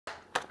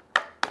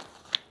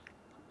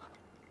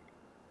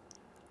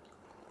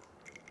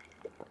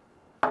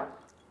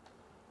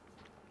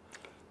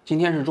今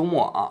天是周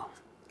末啊，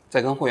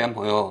再跟会员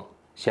朋友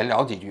闲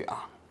聊几句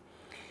啊。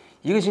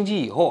一个星期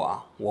以后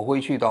啊，我会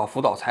去到福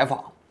岛采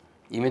访，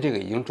因为这个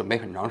已经准备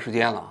很长时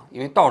间了。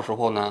因为到时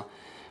候呢，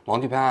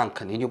王局拍案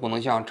肯定就不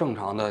能像正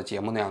常的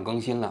节目那样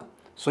更新了，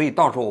所以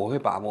到时候我会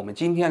把我们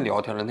今天聊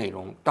天的内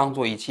容当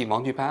做一期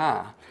王局拍案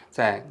啊，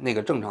在那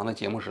个正常的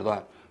节目时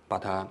段把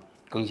它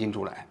更新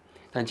出来。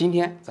但今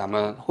天咱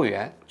们会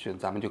员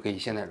咱们就可以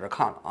先在这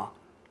看了啊。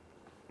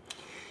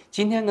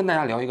今天跟大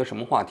家聊一个什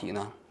么话题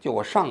呢？就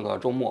我上个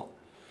周末，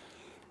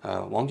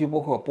王局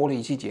播客播了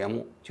一期节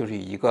目，就是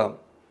一个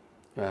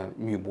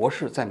女博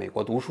士在美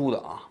国读书的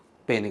啊，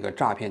被那个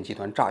诈骗集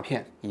团诈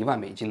骗1万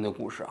美金的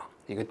故事啊，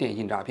一个电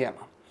信诈骗嘛。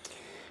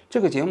这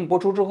个节目播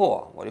出之后啊，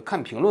我就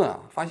看评论啊，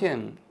发现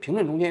评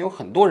论中间有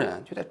很多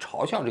人就在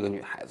嘲笑这个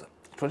女孩子，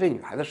说这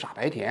女孩子傻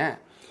白甜，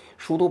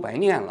书都白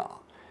念了，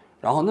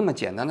然后那么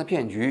简单的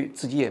骗局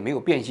自己也没有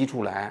辨析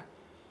出来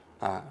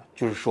啊，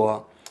就是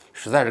说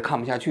实在是看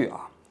不下去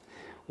啊。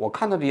我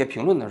看到这些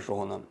评论的时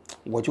候呢，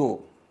我就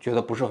觉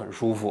得不是很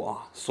舒服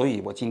啊，所以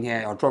我今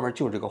天要专门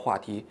就这个话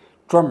题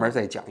专门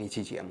再讲一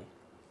期节目。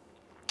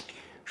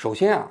首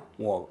先啊，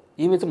我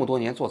因为这么多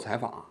年做采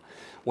访啊，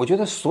我觉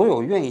得所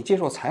有愿意接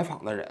受采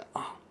访的人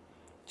啊，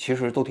其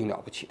实都挺了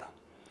不起的，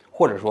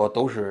或者说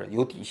都是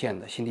有底线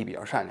的，心地比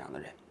较善良的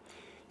人。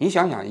你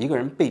想想，一个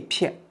人被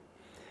骗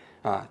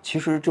啊，其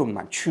实就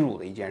蛮屈辱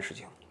的一件事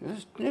情，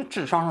因为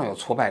智商上有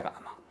挫败感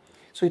嘛。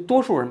所以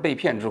多数人被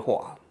骗之后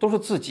啊，都是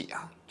自己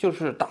啊，就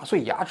是打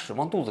碎牙齿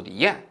往肚子里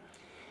咽，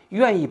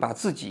愿意把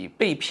自己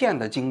被骗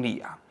的经历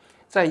啊，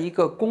在一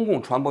个公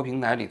共传播平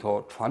台里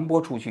头传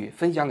播出去，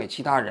分享给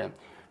其他人，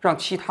让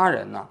其他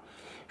人呢，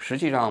实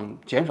际上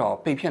减少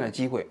被骗的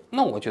机会。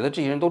那我觉得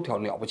这些人都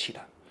挺了不起的。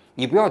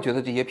你不要觉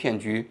得这些骗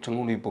局成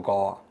功率不高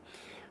啊，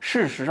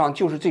事实上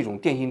就是这种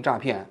电信诈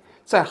骗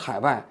在海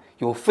外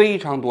有非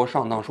常多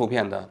上当受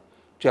骗的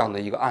这样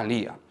的一个案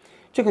例啊。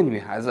这个女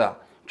孩子啊，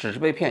只是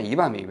被骗1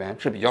万美元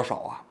是比较少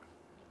啊，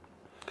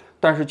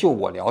但是就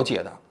我了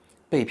解的，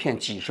被骗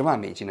几十万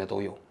美金的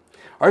都有。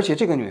而且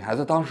这个女孩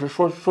子当时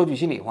说句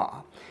心里话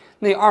啊，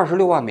那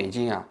26万美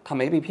金啊，她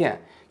没被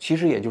骗，其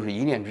实也就是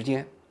一念之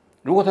间。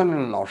如果她那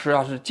老师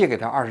要是借给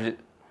她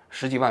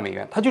十几万美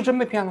元，她就真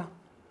被骗了。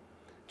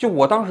就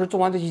我当时做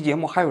完这期节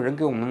目，还有人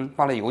给我们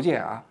发了邮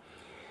件啊，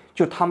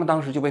就他们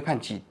当时就被骗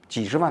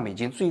几十万美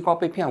金，最高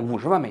被骗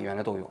50万美元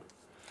的都有。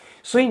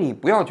所以你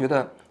不要觉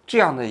得这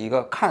样的一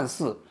个看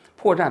似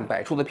破绽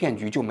百出的骗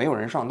局就没有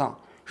人上当，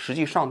实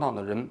际上当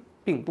的人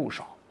并不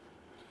少。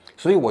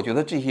所以我觉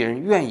得这些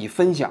人愿意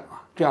分享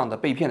啊这样的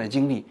被骗的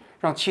经历，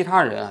让其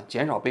他人啊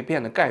减少被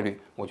骗的概率，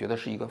我觉得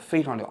是一个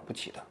非常了不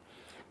起的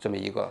这么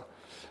一个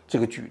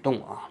举动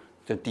啊。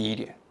这第一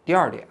点。第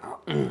二点啊，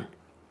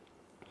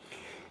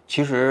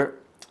其实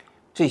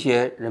这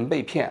些人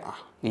被骗啊，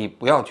你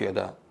不要觉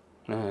得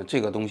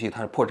这个东西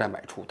它是破绽百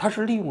出，它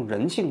是利用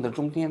人性的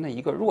中间的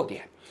一个弱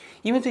点。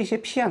因为这些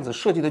骗子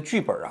设计的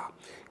剧本啊，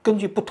根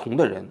据不同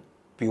的人，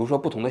比如说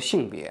不同的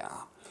性别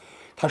啊，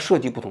他设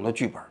计不同的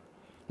剧本。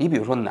你比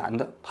如说男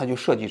的，他就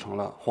设计成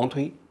了黄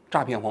推，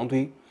诈骗黄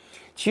推。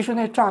其实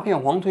那诈骗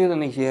黄推的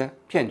那些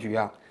骗局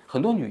啊，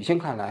很多女性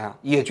看来啊，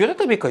也觉得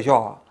特别可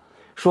笑啊。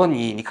说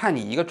你看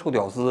你一个臭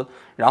屌丝，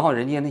然后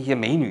人家那些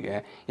美女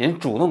人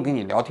主动跟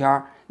你聊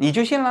天，你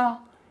就信了，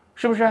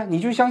是不是？你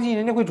就相信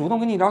人家会主动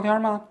跟你聊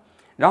天吗？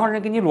然后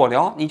人跟你裸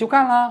聊，你就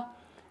干了，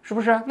是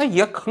不是？那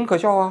也很可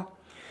笑啊。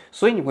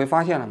所以你会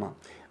发现了吗？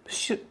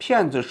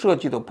骗子设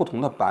计的不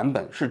同的版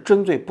本是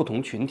针对不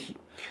同群体，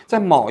在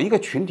某一个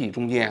群体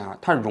中间啊，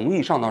它容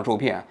易上当受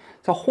骗；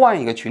在换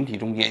一个群体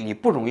中间，你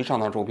不容易上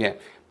当受骗，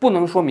不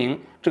能说明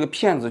这个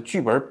骗子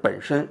剧本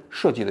本身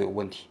设计的有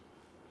问题，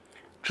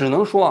只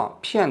能说啊，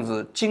骗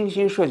子精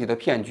心设计的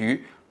骗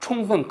局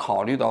充分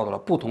考虑到了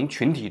不同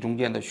群体中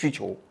间的需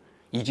求，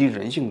以及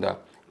人性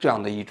的这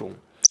样的一种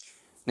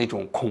那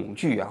种恐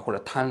惧啊或者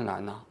贪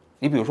婪呐。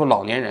你比如说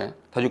老年人，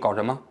他就搞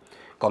什么？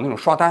搞那种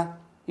刷单，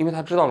因为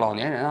他知道老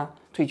年人啊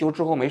退休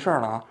之后没事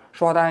了啊，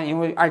刷单因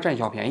为爱占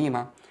小便宜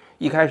嘛。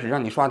一开始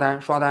让你刷单，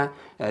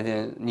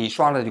你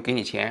刷了就给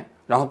你钱，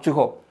然后最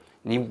后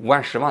你5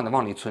万10万的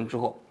往里存之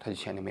后，他的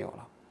钱就没有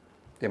了，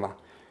对吧？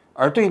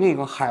而对那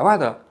个海外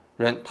的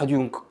人，他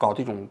就搞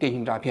这种电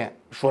信诈骗，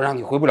说让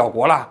你回不了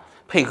国了，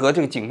配合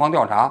这个警方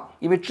调查，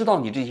因为知道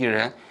你这些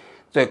人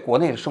在国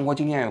内的生活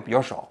经验又比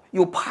较少，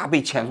又怕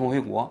被遣送回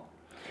国。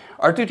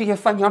而对这些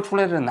翻墙出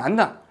来的男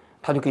的，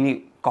他就给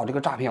你搞这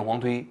个诈骗黄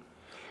推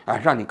啊，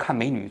让你看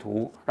美女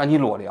图，让你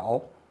裸聊。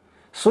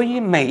所以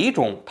每一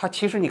种它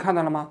其实你看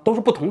到了吗，都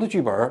是不同的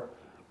剧本。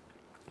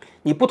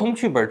你不同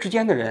剧本之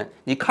间的人，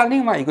你看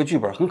另外一个剧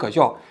本很可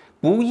笑，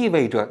不意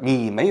味着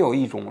你没有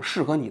一种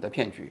适合你的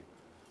骗局。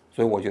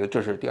所以我觉得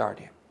这是第二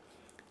点。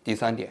第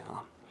三点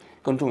啊，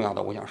更重要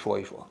的我想说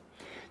一说，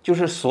就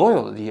是所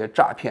有的这些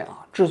诈骗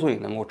啊，之所以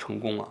能够成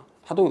功啊，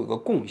它都有一个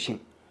共性。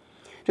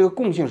这个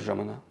共性是什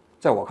么呢？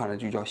在我看来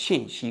就叫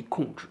信息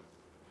控制。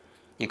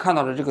你看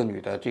到了这个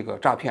女的这个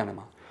诈骗了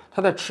吗？她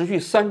在持续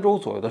3周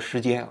左右的时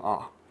间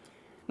啊，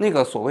那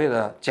个所谓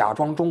的假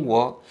装中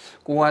国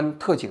公安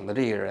特警的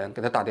这些人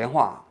给她打电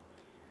话，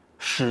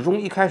始终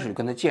一开始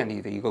跟他建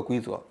立的一个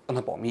规则，让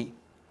他保密，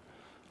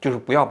就是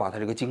不要把他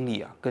这个经历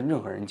啊跟任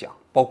何人讲，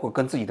包括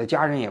跟自己的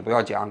家人也不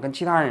要讲，跟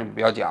其他人也不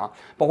要讲，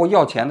包括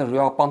要钱的时候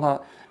要帮他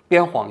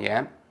编谎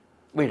言。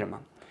为什么？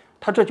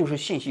他这就是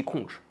信息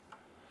控制，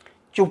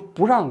就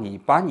不让你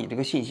把你这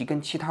个信息跟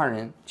其他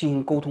人进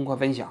行沟通和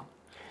分享。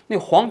那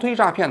黄推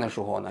诈骗的时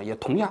候呢，也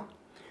同样，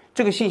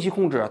这个信息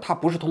控制它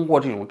不是通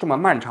过这么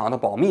漫长的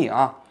保密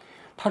啊，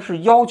它是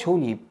要求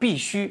你必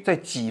须在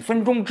几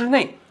分钟之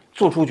内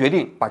做出决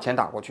定，把钱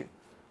打过去，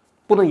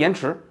不能延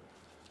迟。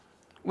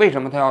为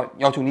什么他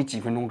要求你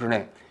几分钟之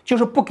内？就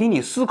是不给你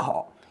思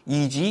考，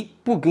以及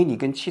不给你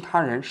跟其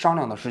他人商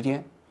量的时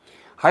间。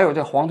还有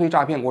在黄推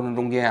诈骗过程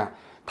中间啊，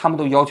他们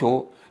都要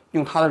求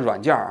用他的软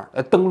件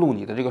登录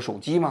你的这个手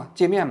机嘛、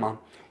界面嘛，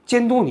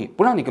监督你，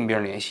不让你跟别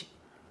人联系。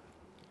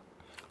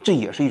这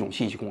也是一种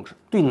信息控制。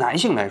对男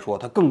性来说，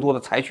他更多的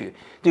采取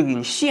这个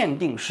你限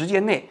定时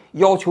间内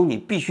要求你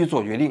必须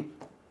做决定。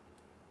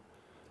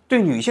对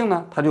女性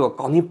呢，他就要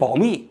搞你保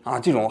密啊，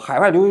这种海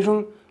外留学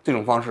生这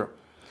种方式。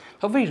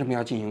他为什么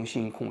要进行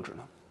信息控制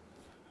呢？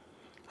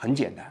很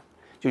简单，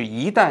就是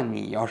一旦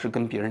你要是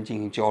跟别人进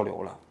行交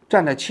流了，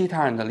站在其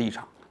他人的立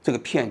场，这个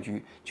骗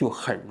局就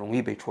很容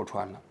易被戳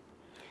穿了。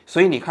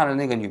所以你看了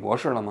那个女博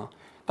士了吗？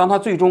当她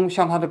最终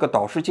向她这个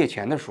导师借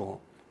钱的时候，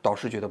导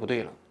师觉得不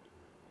对了。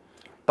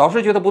导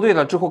师觉得不对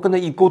了之后，跟他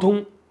一沟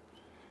通，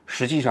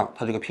实际上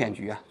他这个骗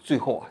局啊，最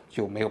后啊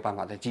就没有办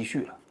法再继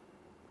续了。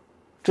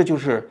这就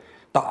是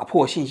打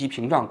破信息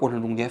屏障过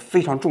程中间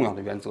非常重要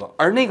的原则。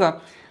而那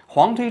个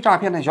黄推诈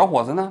骗的小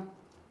伙子呢，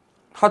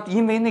他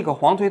因为那个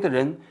黄推的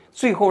人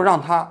最后让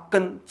他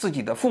跟自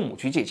己的父母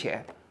去借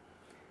钱，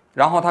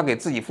然后他给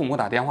自己父母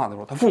打电话的时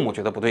候，他父母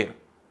觉得不对了，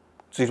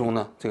最终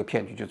呢这个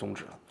骗局就终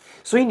止了。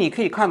所以你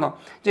可以看到，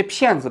这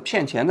骗子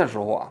骗钱的时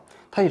候啊，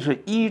他也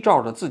是依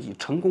照着自己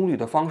成功率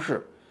的方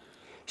式，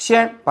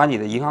先把你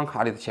的银行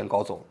卡里的钱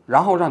搞走，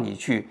然后让你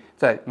去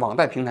在网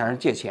贷平台上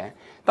借钱。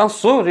当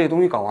所有这些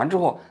东西搞完之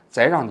后，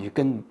再让你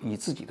跟你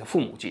自己的父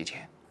母借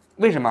钱。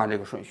为什么按这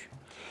个顺序？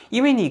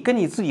因为你跟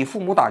你自己父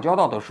母打交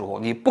道的时候，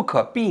你不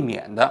可避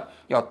免的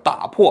要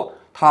打破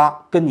他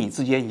跟你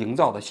之间营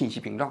造的信息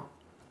屏障。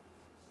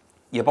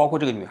也包括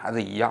这个女孩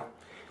子一样，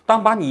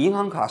当把你银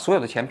行卡所有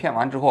的钱骗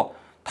完之后，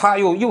他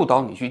又诱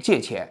导你去借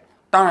钱。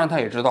当然他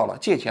也知道了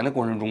借钱的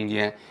过程中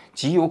间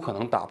极有可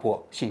能打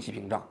破信息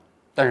屏障，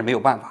但是没有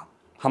办法，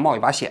他冒一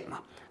把险嘛，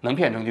能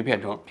骗成就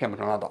骗成，骗不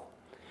成拉倒。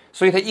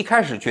所以他一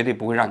开始绝对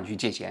不会让你去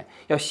借钱，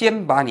要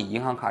先把你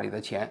银行卡里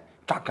的钱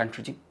榨干吃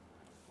净。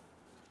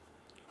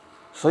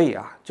所以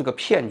啊，这个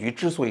骗局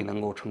之所以能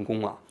够成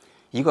功啊，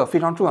一个非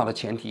常重要的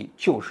前提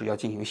就是要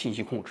进行信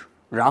息控制，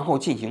然后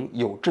进行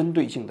有针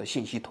对性的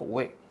信息投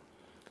喂。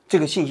这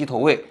个信息投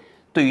喂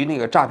对于那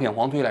个诈骗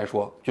黄推来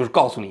说，就是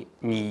告诉你，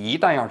你一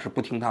旦要是不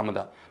听他们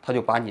的，他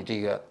就把你这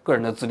个个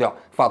人的资料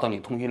发到你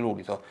通讯录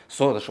里头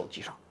所有的手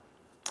机上，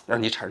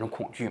让你产生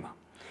恐惧嘛。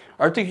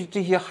而对于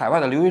这些海外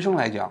的留学生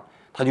来讲，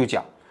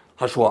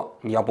他说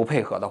你要不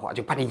配合的话，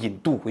就把你引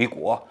渡回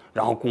国，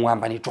然后公安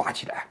把你抓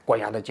起来，关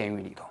押在监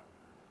狱里头。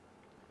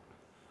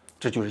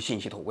这就是信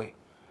息投喂。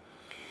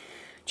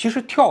其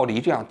实跳离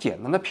这样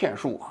简单的骗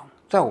术啊，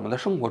在我们的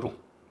生活中，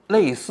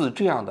类似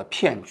这样的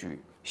骗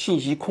局、信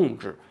息控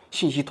制、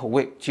信息投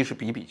喂其实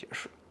比比皆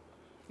是。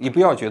你不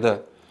要觉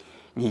得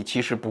你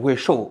其实不会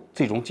受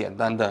这种简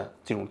单的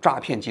这种诈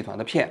骗集团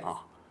的骗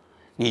啊，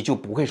你就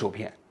不会受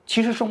骗。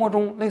其实生活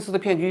中类似的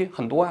骗局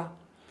很多呀。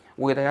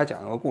我给大家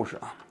讲一个故事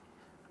啊。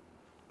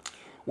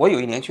我有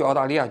一年去澳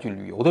大利亚去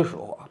旅游的时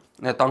候啊，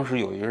那当时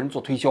有一个人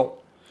做推销，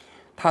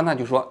他呢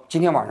就说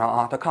今天晚上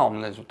啊，他看我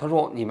们的，他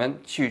说你们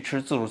去吃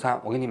自助餐，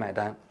我给你买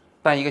单，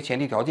但一个前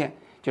提条件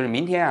就是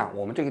明天啊，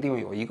我们这个地方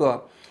有一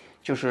个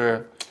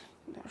是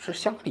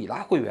香格里拉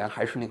会员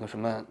还是那个什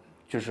么，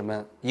就是什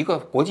么一个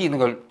国际那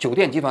个酒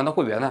店集团的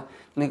会员呢，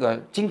那个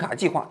金卡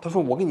计划。他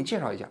说我给你介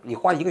绍一下，你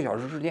花1个小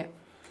时时间。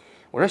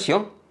我说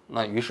行。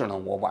那于是呢，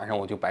我晚上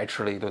我就白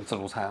吃了一顿自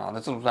助餐啊，那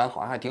自助餐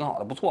好像还挺好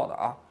的，不错的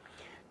啊。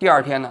第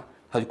二天呢，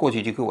他就过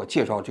去就给我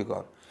介绍这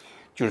个，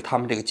就是他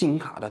们这个金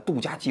卡的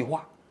度假计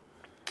划，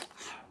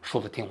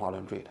说的天花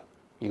乱坠的，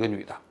一个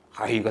女的，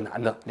还有一个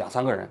男的，2、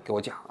3个人给我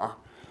讲啊。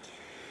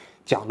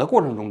讲的过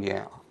程中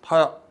间啊，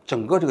他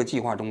整个这个计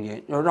划中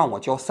间要让我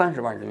交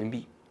30万人民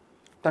币，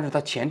但是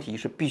他前提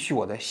是必须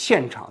我在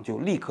现场就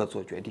立刻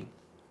做决定。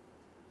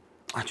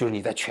啊，就是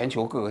你在全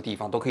球各个地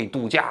方都可以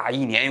度假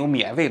，1年有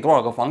免费多少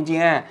个房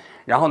间，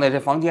然后呢，这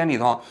房间里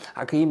头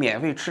还可以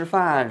免费吃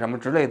饭什么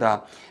之类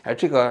的。哎，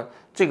这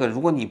个如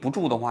果你不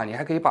住的话，你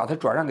还可以把它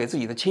转让给自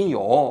己的亲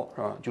友，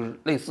是吧？就是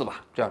类似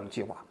吧这样的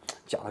计划，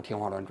讲的天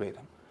花乱坠的。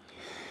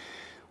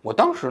我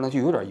当时呢就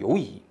有点犹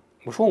疑，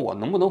我说我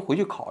能不能回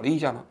去考虑一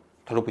下呢？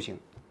他说不行，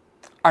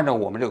按照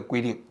我们这个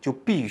规定，就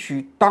必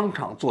须当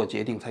场做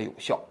决定才有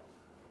效。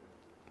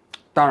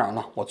当然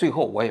了，我最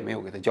后我也没有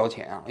给他交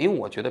钱啊，因为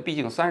我觉得毕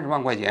竟30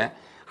万块钱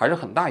还是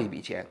很大一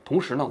笔钱，同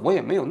时呢，我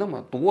也没有那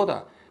么多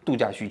的度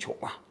假需求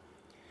啊。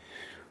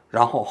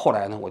然后后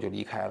来呢，我就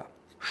离开了。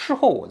事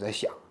后我在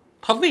想，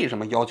他为什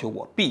么要求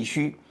我必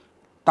须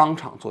当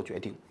场做决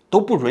定，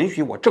都不允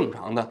许我正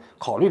常的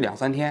考虑2、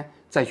3天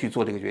再去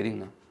做这个决定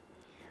呢？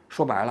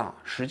说白了，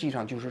实际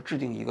上就是制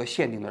定一个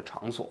限定的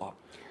场所，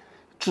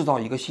制造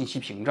一个信息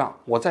屏障。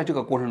我在这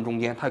个过程中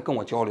间，他跟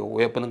我交流，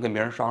我也不能跟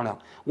别人商量，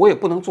我也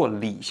不能做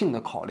理性的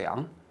考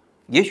量，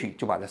也许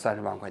就把这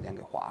30万块钱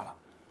给花了。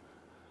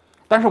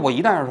但是我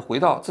一旦要是回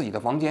到自己的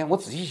房间，我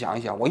仔细想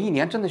一想，我一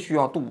年真的需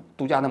要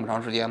度假那么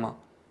长时间吗？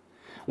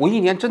我一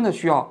年真的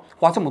需要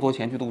花这么多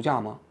钱去度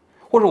假吗？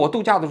或者我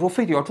度假的时候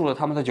非得要住在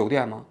他们的酒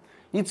店吗？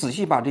你仔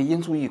细把这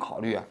因素一考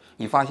虑啊，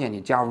你发现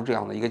你加入这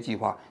样的一个计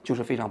划就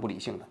是非常不理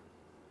性的。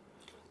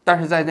但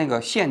是在那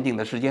个限定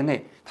的时间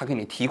内，他给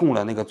你提供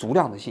了那个足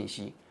量的信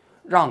息，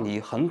让你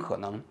很可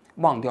能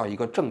忘掉一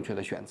个正确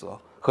的选择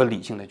和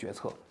理性的决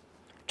策。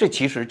这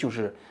其实就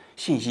是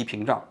信息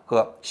屏障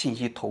和信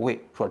息投喂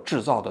所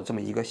制造的这么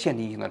一个限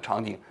定性的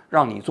场景，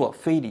让你做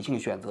非理性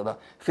选择的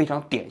非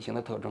常典型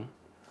的特征。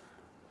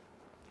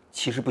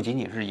其实不仅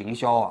仅是营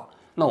销啊，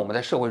那我们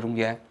在社会中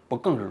间不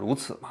更是如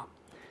此吗？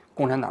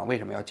共产党为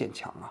什么要建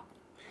墙啊？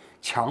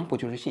墙不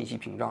就是信息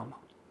屏障吗？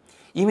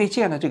因为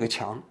建了这个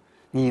墙，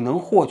你能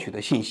获取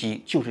的信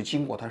息就是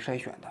经过他筛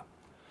选的，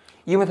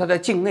因为他在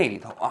境内里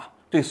头啊，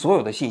对所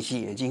有的信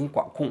息也进行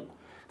管控，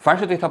凡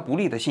是对他不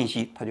利的信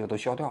息，他就都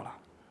消掉了。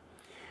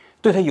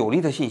对他有利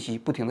的信息，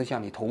不停地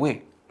向你投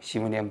喂，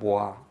新闻联播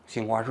啊、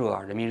新华社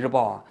啊、人民日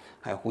报啊，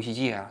还有胡锡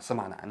进啊、司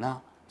马南呐，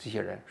这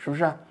些人是不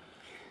是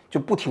就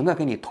不停地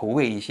给你投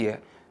喂一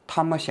些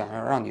他们想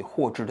要让你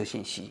获知的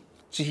信息？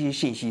这些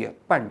信息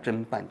半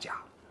真半假。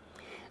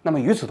那么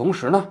与此同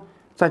时呢，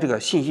在这个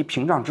信息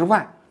屏障之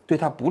外，对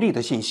他不利的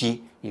信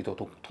息你都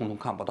通通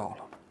看不到了。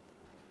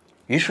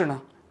于是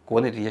呢，国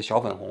内这些小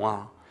粉红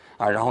啊，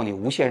然后你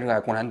无限热爱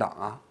共产党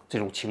啊，这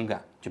种情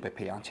感就被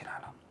培养起来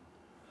了。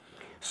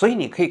所以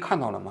你可以看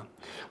到了吗？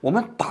我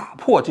们打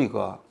破这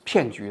个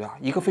骗局啊，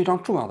一个非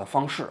常重要的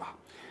方式啊，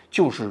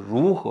就是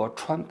如何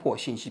穿破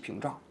信息屏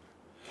障。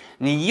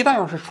你一旦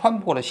要是穿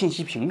破了信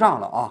息屏障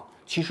了啊，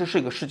其实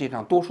这个世界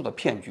上多数的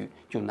骗局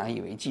就难以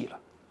为继了。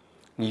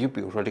你就比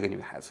如说这个女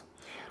孩子，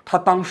她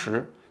当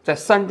时在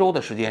3周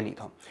的时间里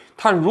头，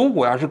她如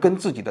果要是跟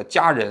自己的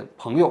家人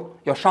朋友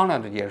要商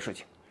量这件事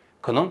情，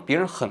可能别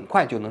人很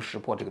快就能识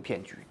破这个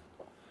骗局。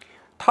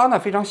她呢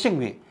非常幸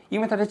运，因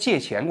为她在借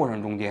钱过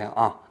程中间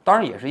啊，当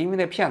然也是因为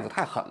那骗子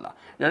太狠了，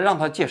人让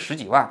她借10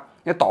几万，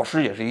那导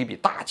师也是一笔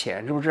大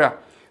钱，是不是？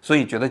所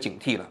以觉得警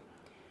惕了。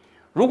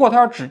如果他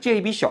要只借一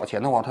笔小钱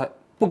的话，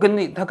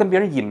他跟别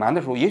人隐瞒的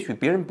时候，也许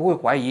别人不会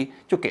怀疑，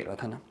就给了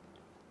他呢。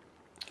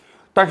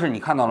但是你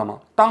看到了吗？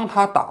当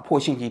他打破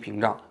信息屏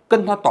障，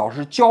跟他导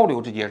师交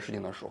流这件事情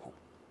的时候，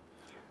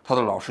他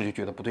的老师就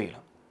觉得不对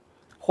了，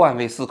换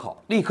位思考，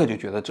立刻就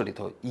觉得这里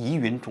头疑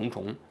云重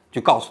重，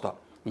就告诉他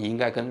你应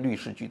该跟律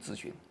师去咨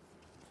询，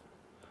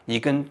你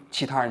跟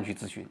其他人去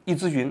咨询，一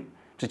咨询，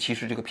这其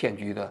实这个骗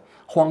局的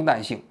荒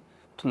诞性，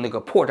那个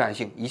破绽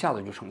性一下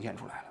子就呈现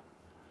出来了。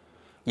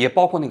也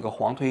包括那个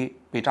黄推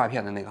被诈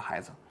骗的那个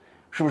孩子，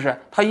是不是？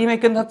他因为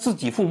跟他自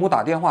己父母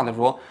打电话的时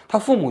候，他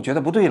父母觉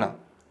得不对了，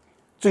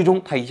最终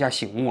他一下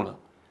醒悟了，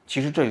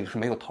其实这里是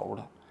没有头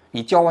的。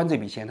你交完这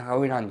笔钱，他还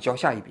会让你交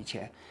下一笔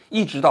钱，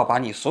一直到把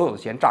你所有的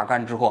钱榨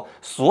干之后，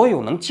所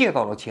有能借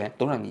到的钱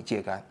都让你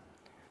借干。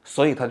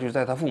所以他就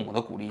在他父母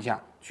的鼓励下，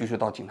于是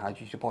到警察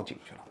局去报警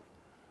去了。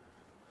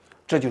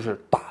这就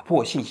是打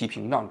破信息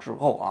屏障之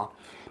后啊，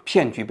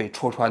骗局被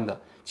戳穿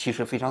的其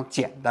实非常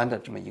简单的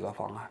这么一个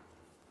方案。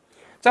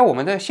在我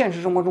们的现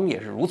实生活中也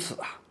是如此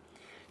啊。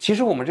其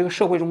实我们这个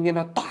社会中间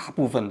的大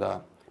部分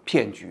的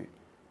骗局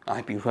啊，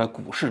比如说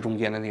股市中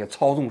间的那个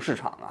操纵市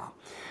场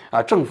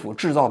政府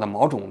制造的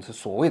某种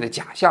所谓的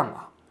假象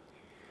啊，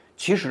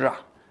其实啊，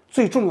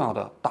最重要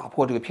的打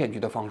破这个骗局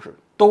的方式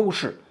都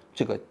是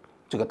这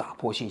个打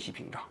破信息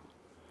屏障，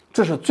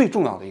这是最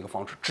重要的一个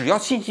方式。只要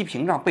信息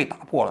屏障被打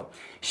破了，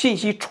信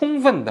息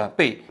充分的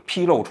被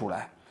披露出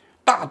来，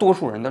大多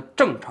数人的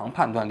正常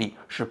判断力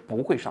是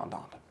不会上当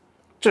的。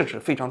这是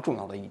非常重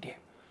要的一点，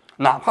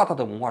哪怕他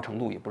的文化程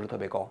度也不是特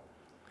别高。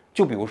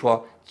就比如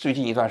说最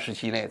近一段时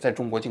期内，在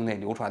中国境内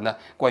流传的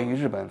关于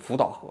日本福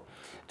岛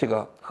这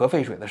个核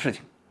废水的事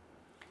情，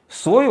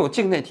所有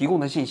境内提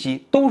供的信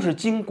息都是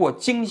经过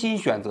精心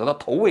选择的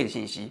投喂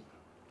信息。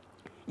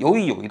由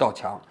于有一道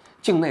墙，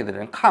境内的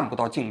人看不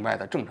到境外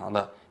的正常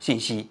的信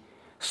息，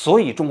所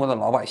以中国的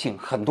老百姓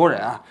很多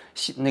人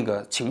那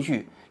个情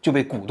绪就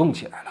被鼓动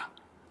起来了，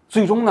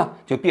最终呢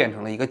就变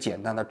成了一个简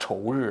单的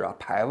仇日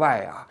排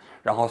外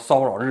然后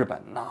骚扰日本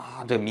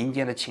这民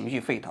间的情绪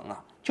沸腾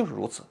就是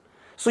如此。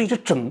所以这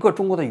整个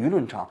中国的舆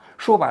论场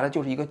说白了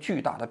就是一个巨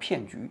大的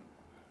骗局，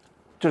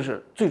这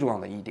是最重要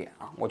的一点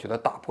我觉得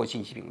打破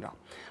信息屏障。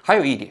还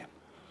有一点，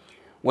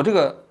我这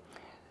个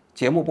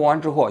节目播完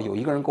之后，有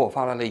一个人给我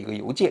发来了一个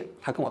邮件，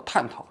他跟我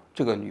探讨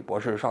这个女博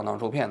士上当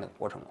受骗的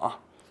过程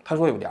他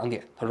说有2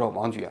点，他说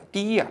王局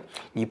第一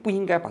你不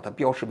应该把它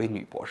标识为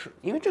女博士，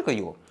因为这个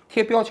有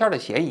贴标签的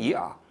嫌疑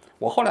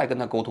我后来跟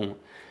他沟通，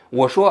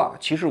我说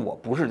其实我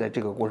不是在这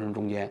个过程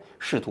中间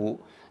试图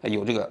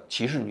有这个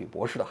歧视女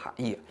博士的含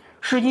义，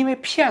是因为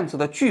骗子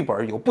的剧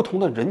本有不同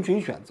的人群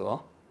选择，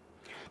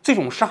这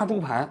种杀猪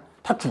盘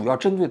它主要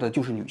针对的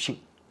就是女性，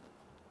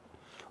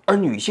而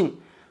女性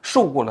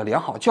受过了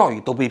良好教育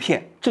都被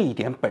骗，这一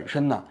点本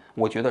身呢，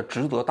我觉得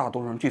值得大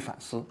多数人去反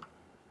思。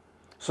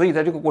所以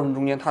在这个过程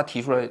中间，他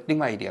提出了另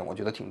外一点，我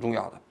觉得挺重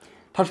要的。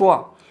他说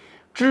啊，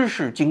知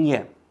识经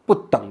验不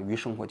等于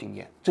生活经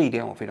验，这一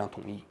点我非常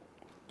同意。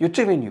因为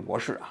这位女博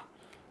士啊，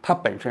她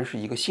本身是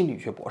一个心理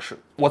学博士。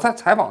我在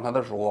采访她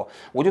的时候，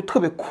我就特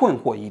别困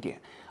惑一点。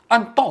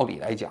按道理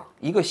来讲，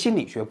一个心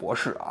理学博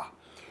士啊，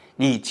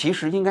你其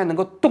实应该能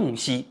够洞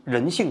悉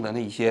人性的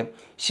那些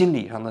心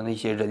理上的那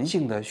些人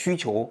性的需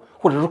求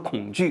或者是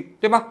恐惧，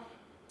对吧？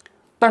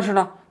但是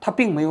呢，他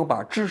并没有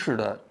把知识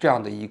的这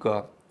样的一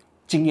个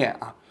经验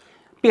啊，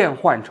变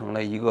换成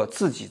了一个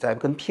自己在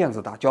跟骗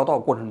子打交道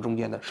过程中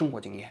间的生活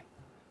经验。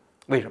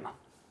为什么？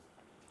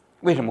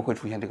为什么会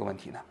出现这个问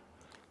题呢？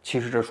其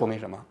实这说明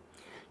什么？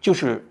就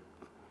是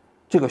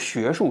这个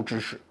学术知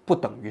识不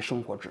等于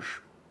生活知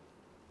识。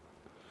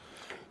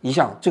你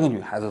想，这个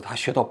女孩子她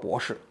学到博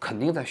士，肯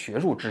定在学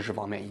术知识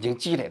方面已经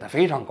积累的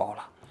非常高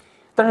了，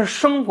但是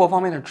生活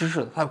方面的知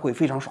识她会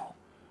非常少。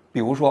比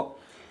如说，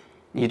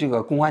你这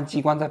个公安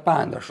机关在办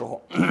案的时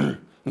候，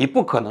你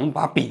不可能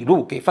把笔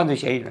录给犯罪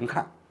嫌疑人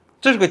看，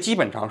这是个基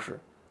本常识，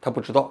他不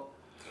知道。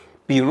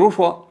比如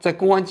说，在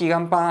公安机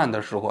关办案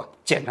的时候，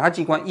检察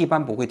机关一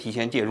般不会提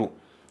前介入，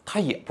他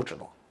也不知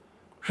道，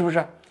是不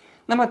是？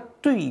那么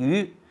对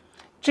于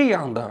这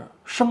样的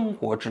生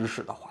活知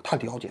识的话，他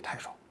了解太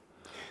少，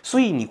所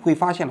以你会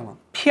发现了吗？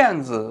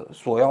骗子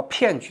所要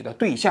骗取的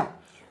对象，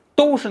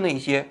都是那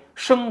些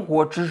生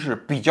活知识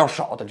比较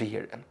少的这些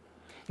人。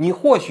你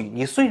或许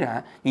你虽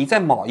然你在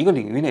某一个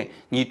领域内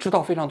你知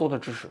道非常多的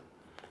知识，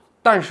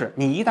但是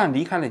你一旦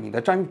离开了你的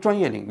专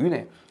业领域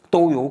内，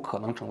都有可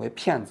能成为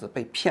骗子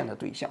被骗的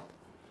对象。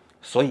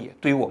所以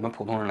对于我们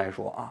普通人来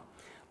说啊，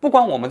不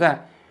管我们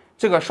在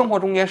这个生活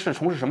中间是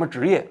从事什么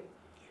职业，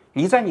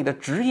你在你的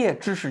职业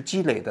知识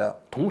积累的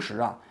同时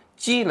啊，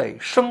积累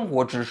生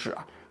活知识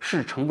啊，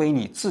是成为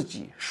你自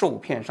己受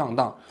骗上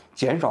当、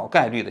减少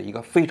概率的一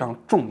个非常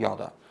重要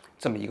的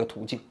这么一个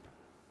途径。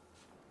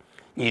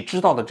你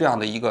知道的这样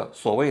的一个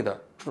所谓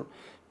的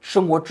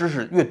生活知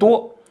识越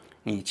多，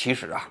你其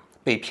实啊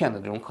被骗的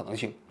这种可能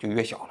性就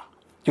越小了。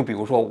就比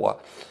如说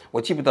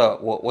我记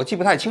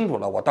不太清楚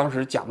了，我当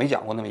时讲没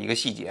讲过那么一个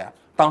细节。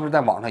当时在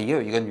网上也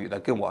有一个女的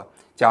跟我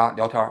家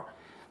聊天，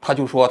她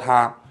就说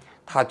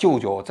她舅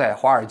舅在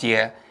华尔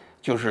街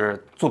就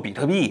是做比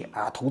特币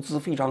啊，投资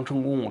非常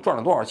成功，赚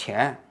了多少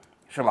钱，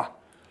是吧？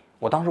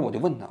我当时我就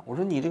问他，我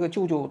说你这个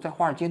舅舅在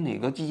华尔街哪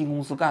个基金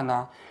公司干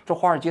呢？这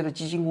华尔街的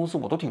基金公司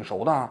我都挺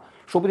熟的，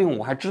说不定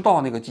我还知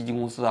道那个基金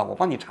公司啊，我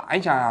帮你查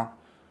一下呀，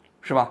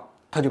是吧？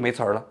他就没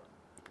词儿了，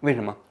为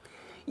什么？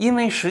因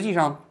为实际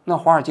上那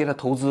华尔街的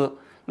投资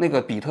那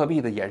个比特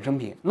币的衍生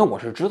品，那我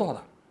是知道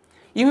的，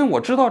因为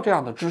我知道这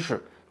样的知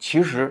识，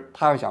其实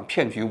他要想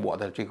骗取我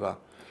的这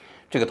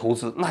个投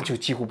资，那就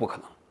几乎不可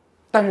能。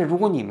但是如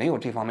果你没有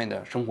这方面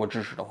的生活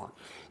知识的话，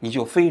你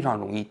就非常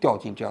容易掉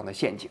进这样的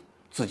陷阱，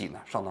自己呢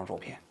上当受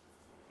骗。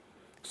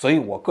所以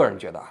我个人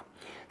觉得啊，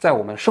在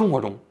我们生活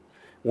中，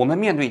我们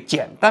面对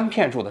简单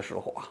骗术的时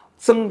候啊，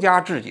增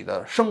加自己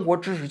的生活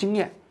知识经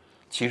验，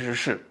其实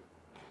是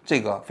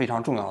这个非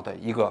常重要的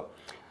一个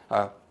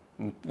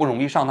不容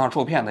易上当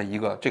受骗的一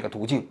个这个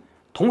途径。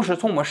同时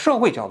从我们社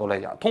会角度来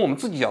讲，从我们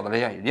自己角度来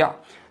讲也一样，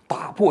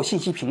打破信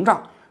息屏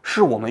障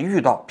是我们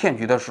遇到骗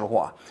局的时候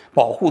啊，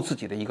保护自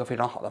己的一个非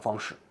常好的方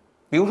式。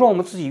比如说我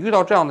们自己遇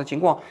到这样的情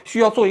况，需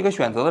要做一个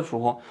选择的时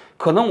候，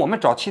可能我们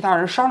找其他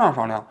人商量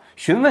商量，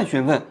询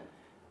问，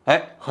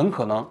很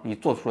可能你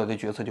做出来的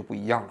决策就不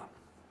一样了。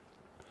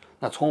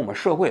那从我们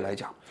社会来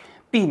讲，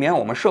避免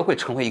我们社会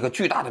成为一个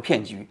巨大的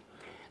骗局，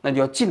那就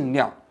要尽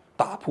量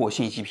打破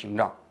信息屏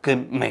障，跟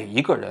每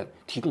一个人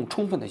提供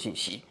充分的信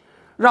息，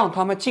让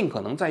他们尽可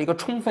能在一个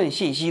充分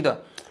信息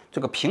的这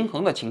个平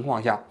衡的情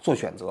况下做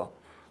选择，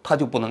他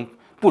就不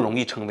容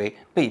易成为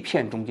被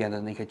骗中间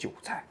的那个韭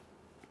菜。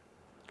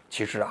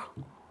其实啊，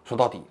说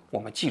到底，我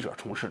们记者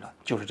从事的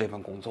就是这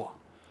份工作，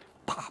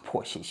打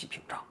破信息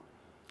屏障。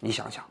你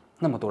想想，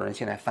那么多人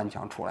现在翻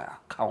墙出来啊，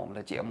看我们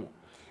的节目，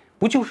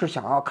不就是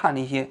想要看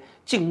那些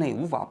境内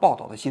无法报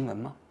道的新闻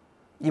吗？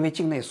因为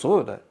境内所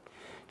有的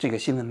这个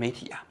新闻媒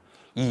体啊，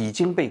已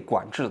经被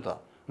管制的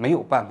没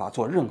有办法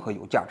做任何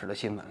有价值的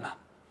新闻了。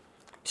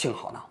幸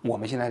好呢，我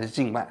们现在的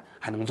境外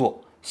还能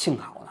做，幸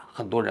好呢，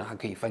很多人还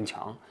可以翻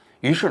墙，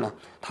于是呢，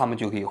他们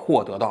就可以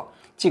获得到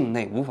境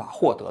内无法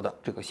获得的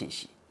这个信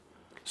息。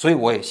所以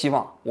我也希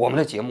望我们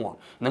的节目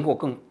能够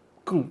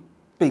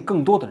被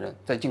更多的人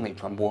在境内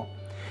传播，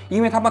因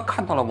为他们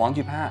看到了王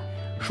局拍案，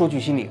说句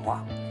心里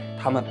话，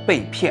他们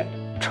被骗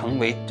成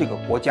为这个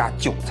国家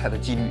韭菜的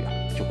几率啊，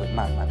就会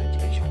慢慢的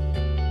减小。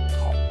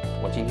好，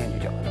我今天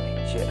就讲到这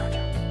里，谢谢大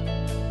家。